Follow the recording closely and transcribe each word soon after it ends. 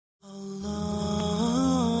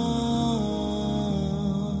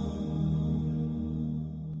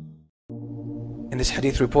in this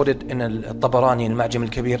hadith reported in Al-Tabarani in Al-Ma'jam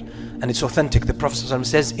Al-Kabir, and it's authentic. The Prophet ﷺ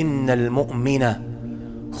says, إِنَّ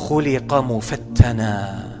الْمُؤْمِنَ خُلِقَ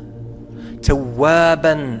مُفَتَّنًا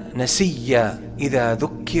تَوَّابًا نَسِيًّا إِذَا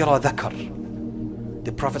ذُكِّرَ ذَكَرَ.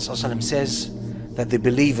 The Prophet ﷺ says that the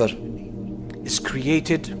believer is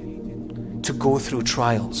created to go through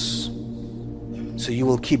trials. So you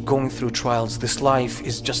will keep going through trials. This life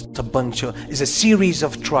is just is a series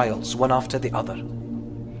of trials, one after the other.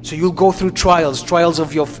 So you'll go through trials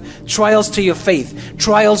to your faith,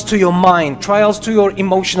 trials to your mind, trials to your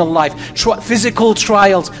emotional life, physical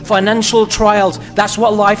trials, financial trials. That's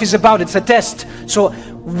what life is about. It's a test. So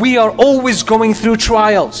we are always going through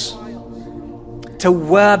trials.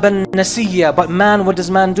 Tawwaban nasiya. But man, what does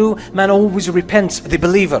man do? Man always repents. The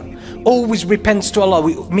believer always repents to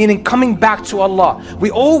Allah, meaning coming back to Allah. We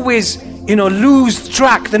always, lose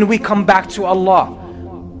track, then we come back to Allah.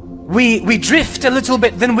 We drift a little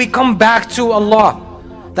bit, then we come back to Allah.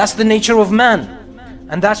 That's the nature of man.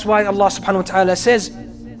 And that's why Allah subhanahu wa ta'ala says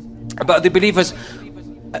about the believers,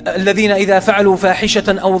 الَّذِينَ إِذَا فَعَلُوا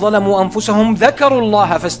فَاحِشَةً أَوْ ظَلَمُوا أَنفُسَهُمْ ذَكَرُوا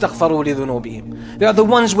اللَّهَ فَاسْتَغْفَرُوا لِذُنُوبِهِمْ. They are the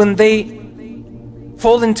ones when they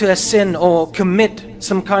fall into a sin or commit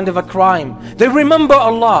some kind of a crime, they remember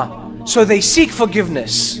Allah, so they seek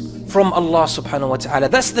forgiveness from Allah subhanahu wa ta'ala.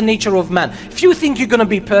 That's the nature of man. If you think you're going to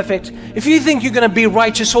be perfect, if you think you're going to be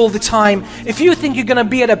righteous all the time, if you think you're going to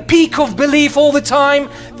be at a peak of belief all the time,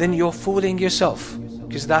 then you're fooling yourself,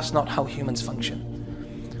 because that's not how humans function.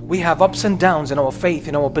 We have ups and downs in our faith,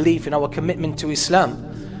 in our belief, in our commitment to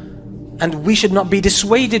Islam, and we should not be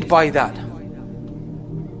dissuaded by that.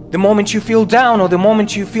 The moment you feel down, or the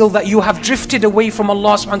moment you feel that you have drifted away from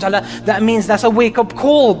Allah subhanahu wa ta'ala, that means that's a wake-up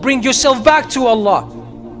call. Bring yourself back to Allah.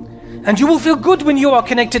 And you will feel good when you are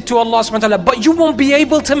connected to Allah subhanahu wa ta'ala, but you won't be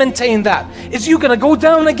able to maintain that. You're going to go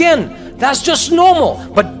down again. That's just normal.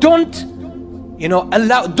 But don't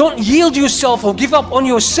yield yourself or give up on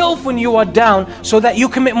yourself when you are down, so that you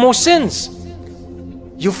commit more sins.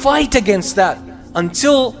 You fight against that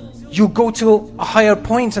until you go to a higher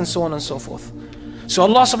point, and so on and so forth. So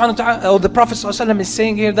Allah subhanahu wa ta'ala, or the Prophet sallallahu alaihi wasallam, is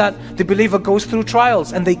saying here that the believer goes through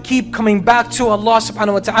trials and they keep coming back to Allah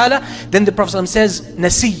subhanahu wa ta'ala. Then the Prophet says,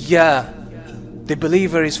 Nasiya. The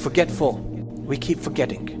believer is forgetful. We keep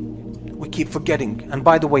forgetting. We keep forgetting. And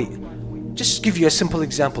by the way, just give you a simple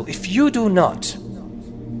example. If you do not,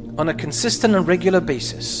 on a consistent and regular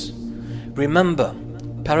basis, remember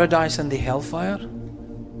paradise and the hellfire,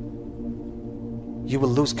 you will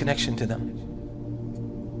lose connection to them.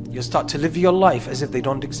 You'll start to live your life as if they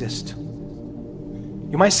don't exist.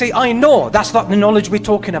 You might say, I know. That's not the knowledge we're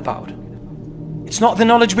talking about. It's not the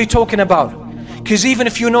knowledge we're talking about. Because even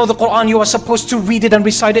if you know the Quran, you are supposed to read it and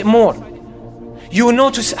recite it more. You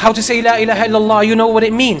know how to say La ilaha illallah, you know what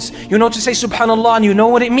it means. You know to say Subhanallah, and you know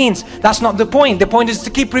what it means. That's not the point. The point is to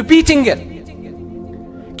keep repeating it.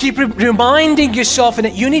 Keep reminding yourself in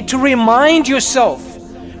it. You need to remind yourself.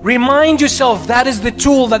 Remind yourself. That is the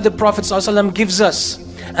tool that the Prophet ﷺ gives us.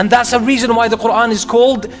 And that's a reason why the Quran is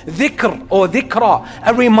called dhikr or dhikra,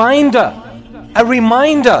 a reminder, a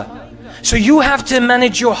reminder. So you have to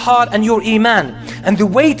manage your heart and your iman. And the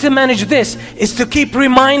way to manage this is to keep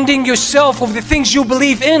reminding yourself of the things you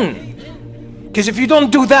believe in. Because if you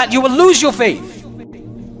don't do that, you will lose your faith.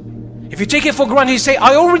 If you take it for granted, you say,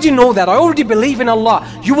 I already know that, I already believe in Allah,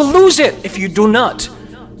 you will lose it if you do not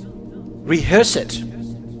rehearse it.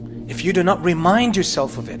 If you do not remind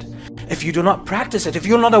yourself of it. If you do not practice it, if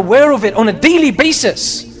you're not aware of it on a daily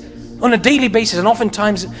basis, and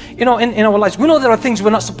oftentimes, in our lives, we know there are things we're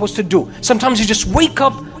not supposed to do. Sometimes you just wake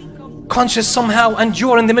up conscious somehow and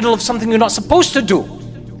you're in the middle of something you're not supposed to do.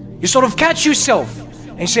 You sort of catch yourself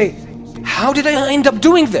and you say, how did I end up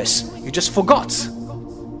doing this? You just forgot.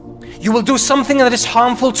 You will do something that is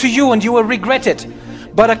harmful to you and you will regret it.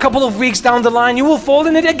 But a couple of weeks down the line, you will fall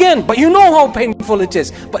in it again. But you know how painful it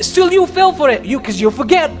is. But still you fell for it, because you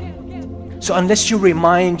forget. So unless you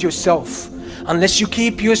remind yourself, unless you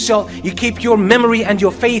keep your memory and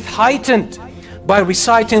your faith heightened by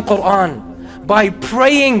reciting Quran, by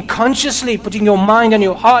praying consciously, putting your mind and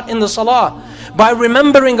your heart in the salah, by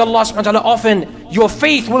remembering Allah subhanahu wa ta'ala often, your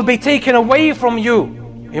faith will be taken away from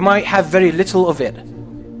you. You might have very little of it,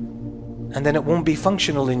 and then it won't be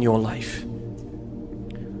functional in your life.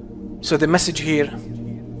 So the message here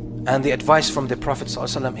and the advice from the Prophet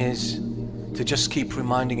ﷺ is to just keep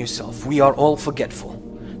reminding yourself. We are all forgetful.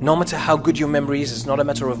 No matter how good your memory is, it's not a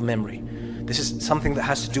matter of memory. This is something that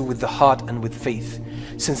has to do with the heart and with faith.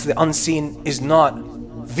 Since the unseen is not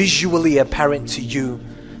visually apparent to you,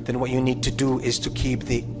 then what you need to do is to keep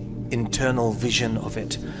the internal vision of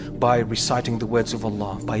it by reciting the words of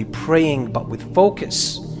Allah, by praying but with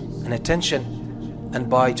focus and attention, and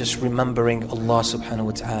by just remembering Allah subhanahu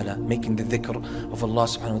wa ta'ala, making the dhikr of Allah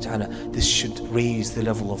subhanahu wa ta'ala. This should raise the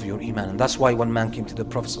level of your iman. And that's why one man came to the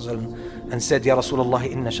Prophet ﷺ and said, Ya Rasulullah,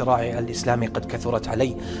 inna shara'i al-Islami qad kathurat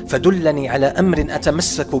alay, fadullani ala amrin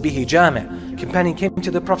atamassaku bihi jami'. Companion came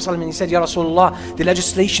to the Prophet ﷺ and he said, Ya Rasulullah, the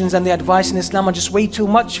legislations and the advice in Islam are just way too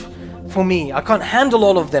much for me. I can't handle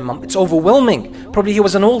all of them. It's overwhelming. Probably he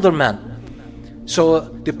was an older man. So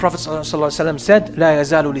the Prophet ﷺ said, لا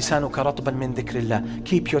يزال لسانك رطبا من ذكر الله.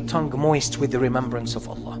 Keep your tongue moist with the remembrance of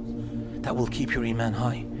Allah. That will keep your iman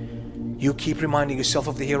high. You keep reminding yourself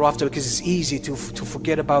of the hereafter, because it's easy to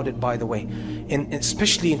forget about it, by the way.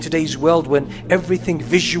 Especially in today's world, when everything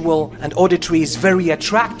visual and auditory is very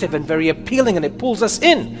attractive and very appealing, and it pulls us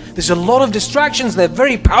in. There's a lot of distractions. They're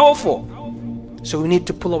very powerful. So we need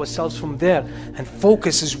to pull ourselves from there and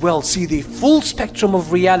focus as well, see the full spectrum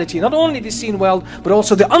of reality, not only the seen world, but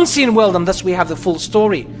also the unseen world, and thus we have the full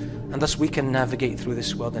story. And thus we can navigate through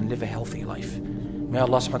this world and live a healthy life. May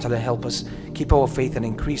Allah subhanahu wa ta'ala help us keep our faith and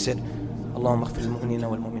increase it. Allahumma aghfir lil mu'minina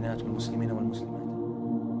wal mu'minat wal muslimina wal muslimat.